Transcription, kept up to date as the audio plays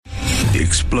The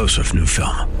explosive new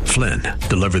film, Flynn,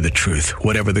 deliver the truth,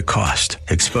 whatever the cost,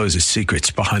 exposes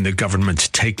secrets behind the government's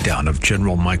takedown of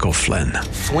General Michael Flynn.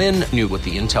 Flynn knew what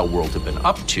the intel world had been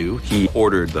up to. He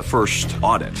ordered the first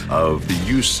audit of the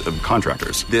use of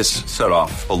contractors. This set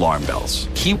off alarm bells.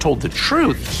 He told the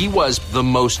truth. He was the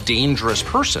most dangerous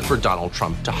person for Donald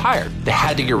Trump to hire. They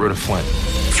had to get rid of Flynn.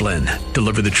 Flynn,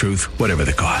 deliver the truth, whatever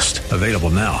the cost. Available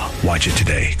now. Watch it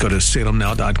today. Go to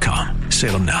salemnow.com.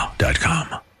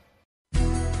 salemnow.com.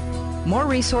 More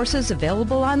resources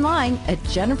available online at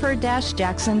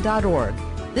jennifer-jackson.org.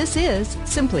 This is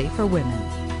Simply for Women.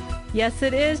 Yes,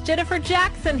 it is. Jennifer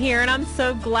Jackson here, and I'm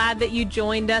so glad that you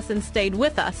joined us and stayed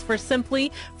with us for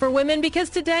Simply for Women, because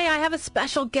today I have a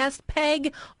special guest,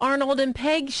 Peg Arnold. And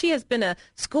Peg, she has been a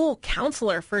school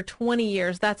counselor for 20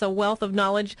 years. That's a wealth of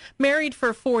knowledge. Married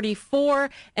for 44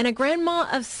 and a grandma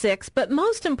of 6. But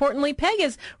most importantly, Peg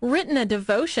has written a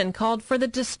devotion called For the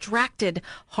Distracted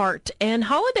Heart and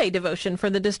holiday devotion for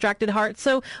the distracted heart.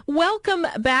 So welcome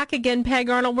back again, Peg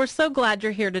Arnold. We're so glad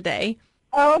you're here today.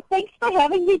 Oh, thanks for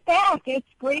having me back. It's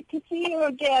great to see you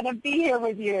again and be here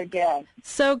with you again.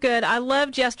 So good. I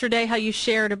loved yesterday how you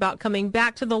shared about coming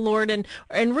back to the Lord and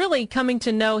really coming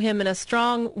to know Him in a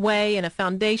strong way, in a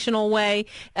foundational way.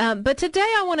 But today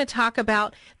I want to talk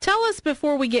about, tell us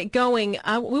before we get going, we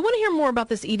want to hear more about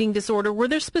this eating disorder. Were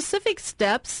there specific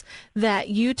steps that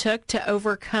you took to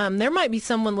overcome? There might be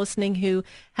someone listening who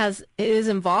is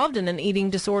involved in an eating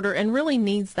disorder and really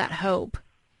needs that hope.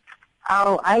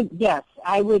 Yes,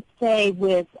 I would say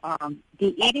with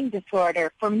the eating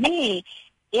disorder, for me,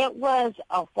 it was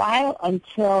a while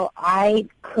until I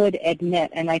could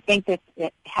admit, and I think that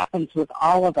it happens with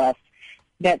all of us,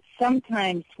 that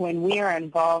sometimes when we are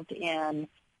involved in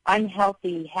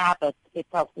unhealthy habits, it's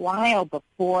a while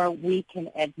before we can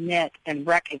admit and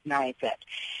recognize it.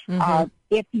 Mm-hmm.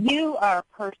 If you are a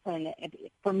person,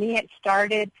 for me it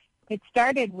started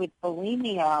with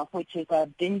bulimia, which is a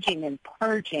binging and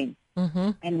purging. Mm-hmm.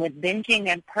 And with binging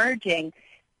and purging,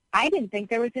 I didn't think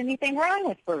there was anything wrong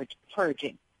with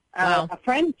purging. Wow. A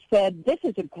friend said, this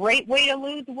is a great way to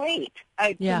lose weight.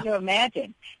 Can you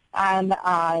imagine?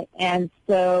 And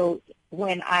so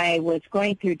when I was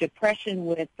going through depression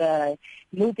with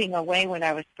moving away when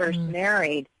I was first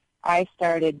married, I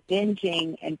started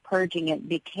binging and purging. It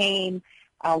became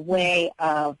a way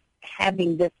of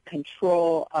having this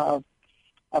control of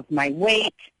my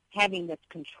weight, having this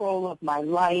control of my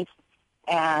life,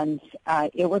 and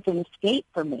it was an escape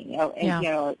for me,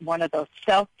 one of those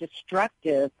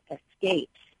self-destructive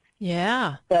escapes.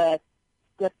 Yeah. The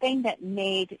thing that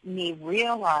made me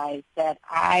realize that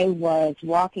I was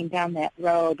walking down that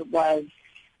road was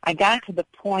I got to the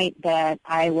point that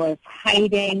I was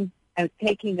hiding. I was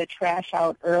taking the trash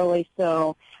out early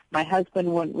so my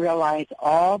husband wouldn't realize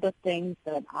all the things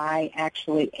that I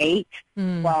actually ate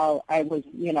while I was,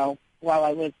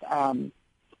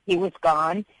 he was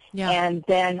gone. Yeah. And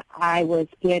then I was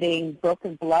getting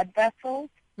broken blood vessels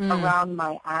around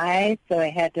my eyes, so I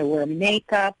had to wear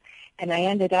makeup. And I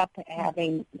ended up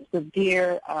having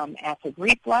severe acid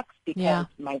reflux because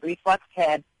my reflux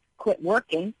had quit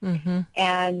working. Mm-hmm.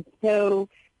 And so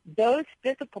those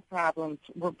physical problems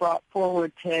were brought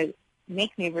forward to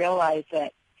make me realize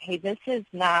that, hey, this is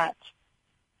not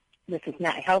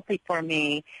healthy for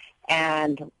me,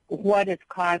 and what is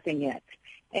causing it.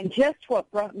 And just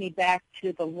what brought me back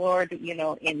to the Lord,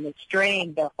 in the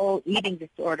straying, the whole eating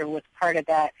disorder was part of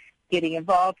that, getting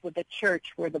involved with the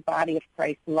church where the body of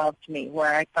Christ loved me,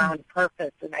 where I found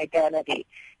purpose and identity,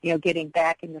 getting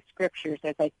back in the scriptures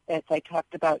as I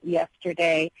talked about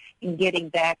yesterday, and getting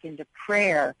back into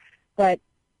prayer. But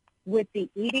with the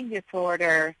eating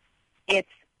disorder, the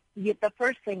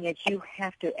first thing is you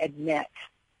have to admit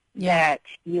that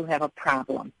you have a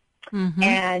problem. Mm-hmm.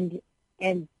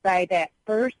 And by that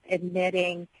first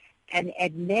admitting, and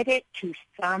admit it to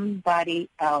somebody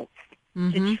else,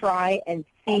 to try and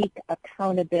seek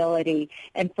accountability.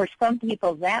 And for some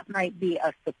people, that might be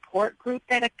a support group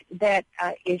that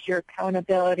is your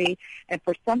accountability. And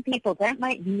for some people, that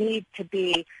might need to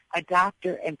be a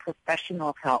doctor and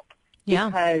professional help. Yeah.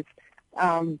 Because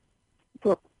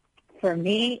for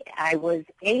me, I was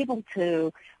able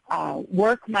to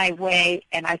work my way,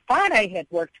 and I thought I had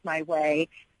worked my way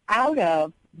out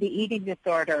of the eating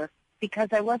disorder because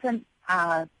I wasn't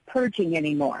purging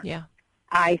anymore. Yeah.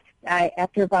 I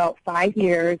after about 5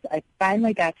 years, I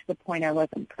finally got to the point I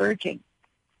wasn't purging.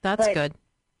 That's good.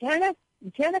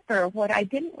 Jennifer, what I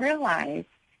didn't realize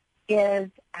is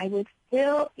I was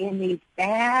still in these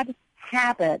bad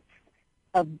habits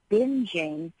of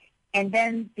binging, and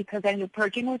then because I knew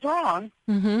purging was wrong,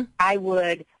 I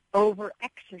would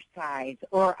over-exercise,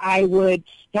 or I would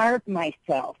starve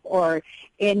myself,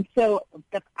 and so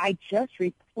I just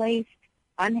replaced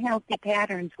unhealthy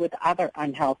patterns with other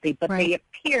unhealthy, but they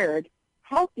appeared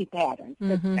healthy patterns.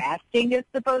 Mm-hmm. Fasting is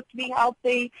supposed to be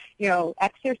healthy,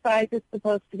 exercise is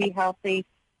supposed to be healthy,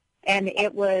 and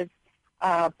it was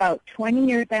about 20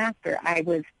 years after I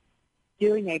was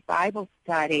doing a Bible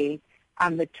study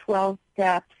on the 12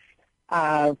 steps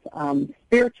of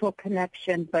spiritual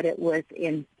connection, but it was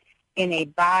in a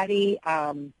body,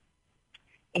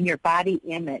 in your body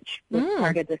image was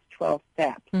part of this 12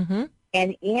 steps. Mm-hmm.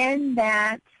 And in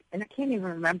that, and I can't even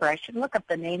remember, I should look up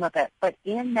the name of it, but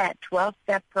in that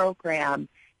 12-step program,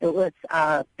 it was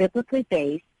biblically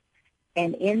based,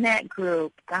 and in that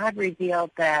group, God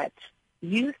revealed that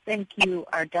you think you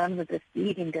are done with this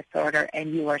eating disorder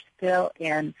and you are still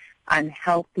in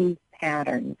unhealthy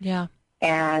patterns. Yeah.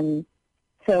 And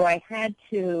so I had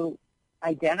to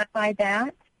identify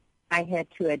that. I had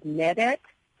to admit it.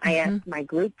 Mm-hmm. I asked my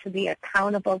group to be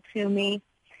accountable to me.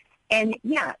 And,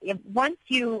 once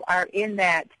you are in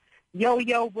that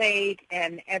yo-yo weight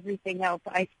and everything else,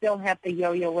 I still have the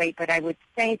yo-yo weight, but I would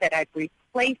say that I've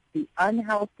replaced the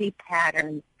unhealthy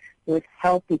patterns with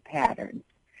healthy patterns.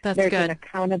 That's There's good. An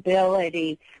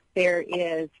accountability. There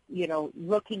is,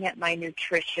 looking at my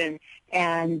nutrition,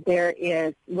 and there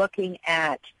is looking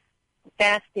at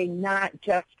fasting not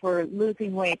just for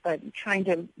losing weight, but trying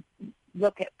to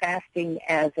look at fasting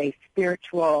as a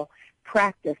spiritual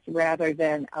practice rather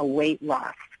than a weight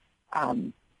loss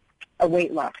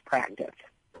practice.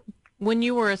 When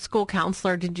you were a school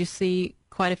counselor, did you see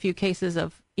quite a few cases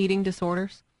of eating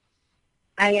disorders?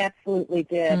 I absolutely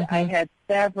did. Mm-hmm. I had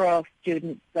several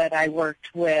students that I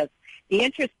worked with. The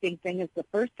interesting thing is the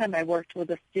first time I worked with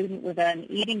a student with an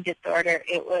eating disorder,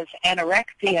 it was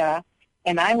anorexia,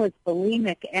 and I was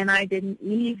bulimic, and I didn't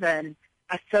even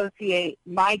associate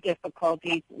my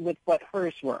difficulties with what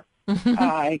hers were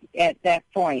at that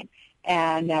point.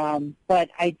 And but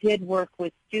I did work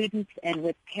with students and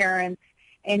with parents,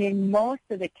 and in most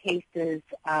of the cases,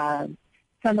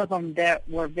 some of them that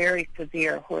were very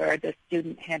severe, where the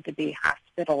student had to be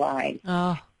hospitalized.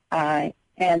 Oh.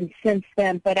 And since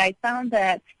then, but I found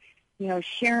that,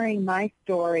 sharing my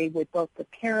story with both the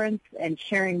parents and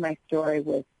sharing my story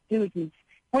with students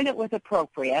when it was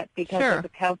appropriate, because as a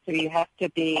counselor you have to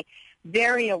be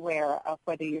very aware of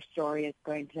whether your story is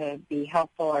going to be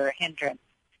helpful or a hindrance,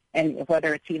 and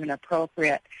whether it's even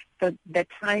appropriate. So the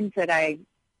times that I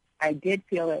did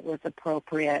feel it was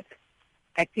appropriate,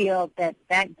 I feel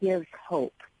that gives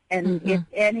hope. And if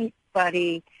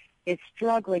anybody is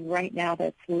struggling right now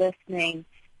that's listening,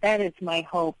 that is my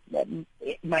hope.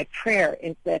 My prayer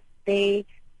is that they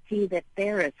see that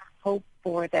there is hope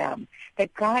for them,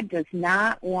 that God does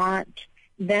not want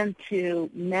them to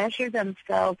measure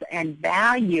themselves and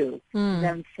value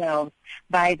themselves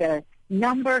by the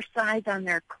number size on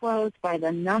their clothes, by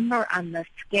the number on the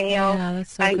scale,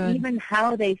 by even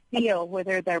how they feel,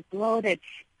 whether they're bloated.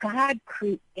 God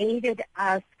created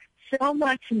us so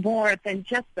much more than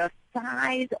just a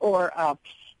size or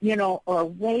or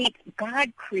weight.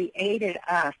 God created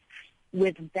us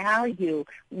with value,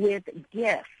 with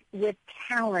gifts, with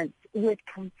talents, with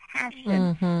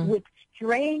compassion, with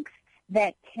strength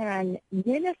that can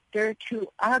minister to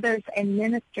others and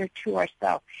minister to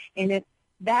ourselves. And if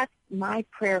that's my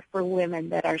prayer for women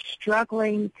that are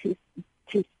struggling to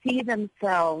see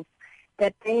themselves,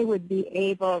 that they would be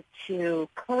able to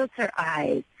close their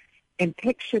eyes and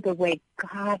picture the way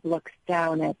God looks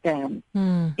down at them.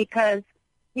 Because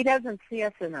he doesn't see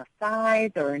us in a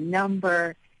size or a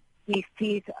number. He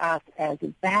sees us as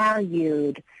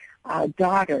valued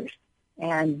daughters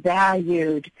and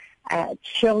valued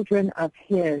children of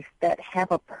his that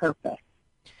have a purpose.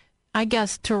 I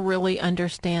guess to really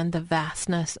understand the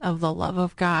vastness of the love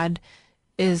of God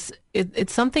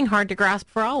it's something hard to grasp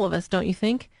for all of us, don't you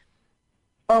think?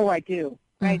 Oh, I do.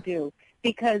 I do.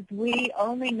 Because we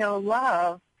only know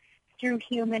love through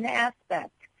human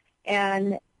aspects.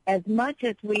 And as much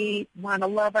as we want to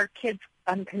love our kids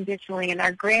unconditionally and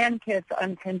our grandkids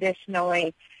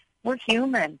unconditionally, we're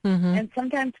human. And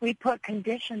sometimes we put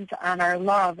conditions on our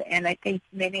love. And I think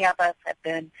many of us have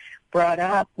been brought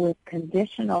up with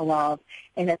conditional love.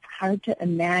 And it's hard to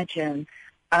imagine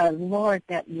a Lord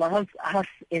that loves us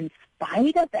in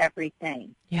spite of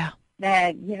everything. Yeah.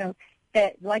 That,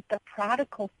 that like the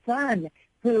prodigal son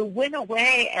who went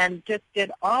away and just did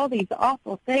all these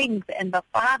awful things, and the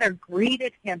father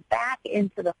greeted him back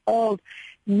into the fold,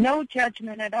 no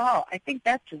judgment at all. I think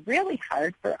that's really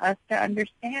hard for us to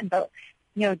understand. But,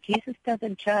 Jesus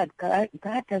doesn't judge. God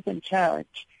doesn't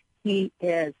judge. He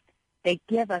is they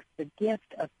give us the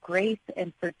gift of grace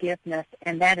and forgiveness,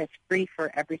 and that is free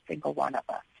for every single one of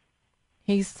us.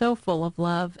 He's so full of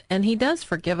love, and he does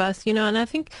forgive us, and I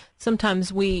think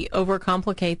sometimes we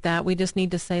overcomplicate that. We just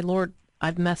need to say, Lord,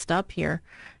 I've messed up here,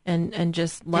 and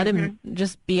just let him,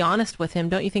 just be honest with him.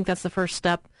 Don't you think that's the first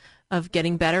step of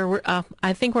getting better?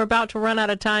 I think we're about to run out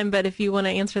of time, but if you want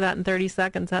to answer that in 30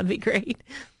 seconds, that'd be great.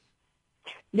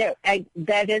 No,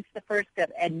 that is the first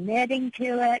step, admitting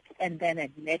to it and then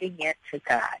admitting it to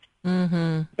God.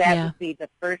 That would be the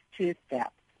first two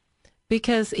steps.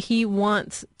 Because he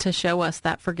wants to show us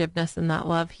that forgiveness and that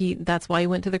love. That's why he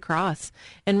went to the cross.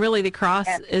 And really the cross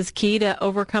is key to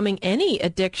overcoming any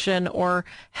addiction or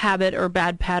habit or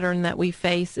bad pattern that we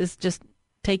face, is just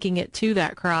taking it to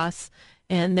that cross.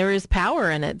 And there is power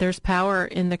in it. There's power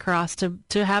in the cross to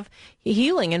have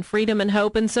healing and freedom and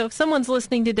hope. And so if someone's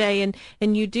listening today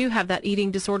and you do have that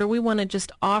eating disorder, we want to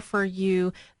just offer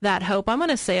you that hope. I'm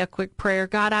going to say a quick prayer.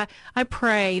 God, I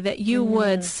pray that you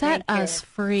would set us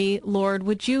free, Lord.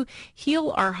 Would you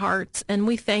heal our hearts? And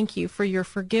we thank you for your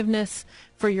forgiveness,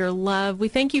 for your love. We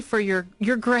thank you for your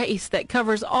grace that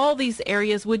covers all these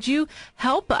areas. Would you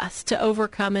help us to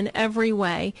overcome in every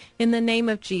way? In the name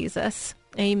of Jesus,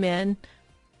 amen.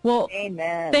 Well,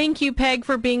 amen. Thank you, Peg,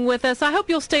 for being with us. I hope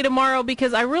you'll stay tomorrow,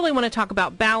 because I really want to talk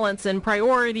about balance and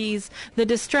priorities, the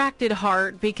distracted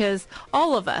heart, because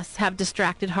all of us have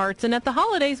distracted hearts. And at the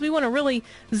holidays, we want to really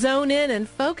zone in and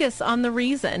focus on the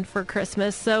reason for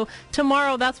Christmas. So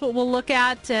tomorrow, that's what we'll look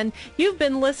at. And you've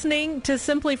been listening to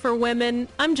Simply for Women.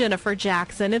 I'm Jennifer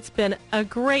Jackson. It's been a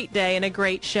great day and a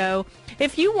great show.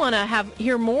 If you want to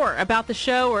hear more about the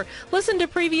show or listen to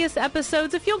previous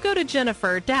episodes, if you'll go to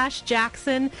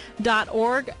jennifer-jackson.org.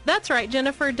 That's right,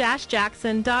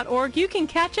 jennifer-jackson.org. You can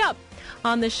catch up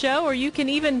on the show, or you can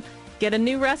even get a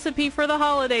new recipe for the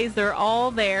holidays. They're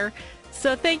all there.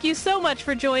 So thank you so much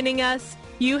for joining us.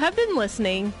 You have been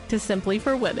listening to Simply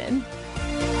for Women.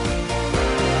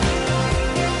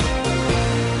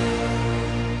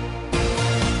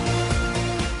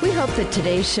 We hope that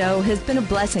today's show has been a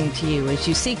blessing to you as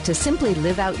you seek to simply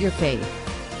live out your faith.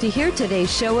 To hear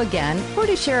today's show again or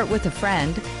to share it with a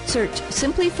friend, search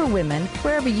Simply for Women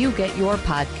wherever you get your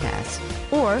podcasts.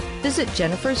 Or visit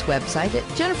Jennifer's website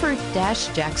at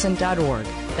jennifer-jackson.org.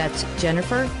 That's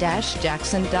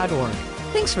jennifer-jackson.org.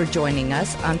 Thanks for joining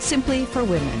us on Simply for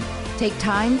Women. Take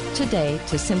time today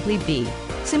to simply be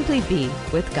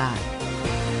with God.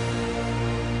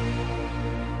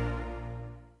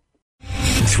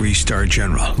 3-star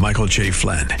General Michael J.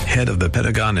 Flynn, head of the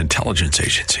Pentagon Intelligence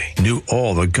Agency, knew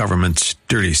all the government's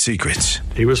dirty secrets.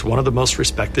 He was one of the most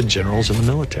respected generals in the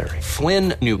military.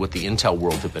 Flynn knew what the intel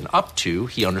world had been up to.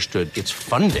 He understood its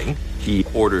funding. He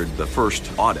ordered the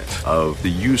first audit of the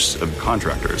use of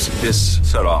contractors. This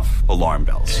set off alarm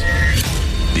bells.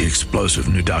 The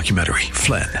explosive new documentary,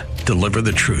 Flynn, Deliver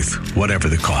the Truth, Whatever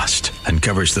the Cost,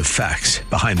 uncovers the facts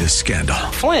behind this scandal.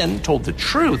 Flynn told the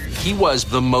truth. He was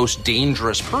the most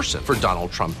dangerous person for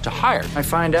Donald Trump to hire. I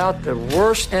find out the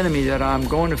worst enemy that I'm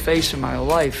going to face in my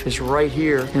life is right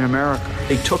here in America.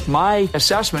 They took my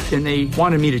assessment and they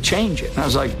wanted me to change it. And I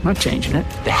was like, I'm not changing it.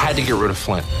 They had to get rid of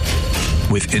Flynn.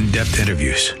 With in-depth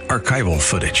interviews, archival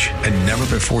footage, and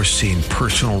never-before-seen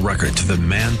personal records of the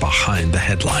man behind the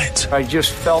headlines. I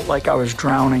just felt like I was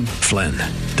drowning. Flynn,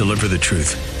 Deliver the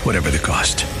Truth, Whatever the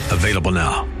Cost. Available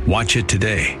now. Watch it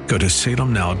today. Go to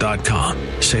salemnow.com.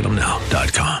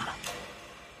 salemnow.com.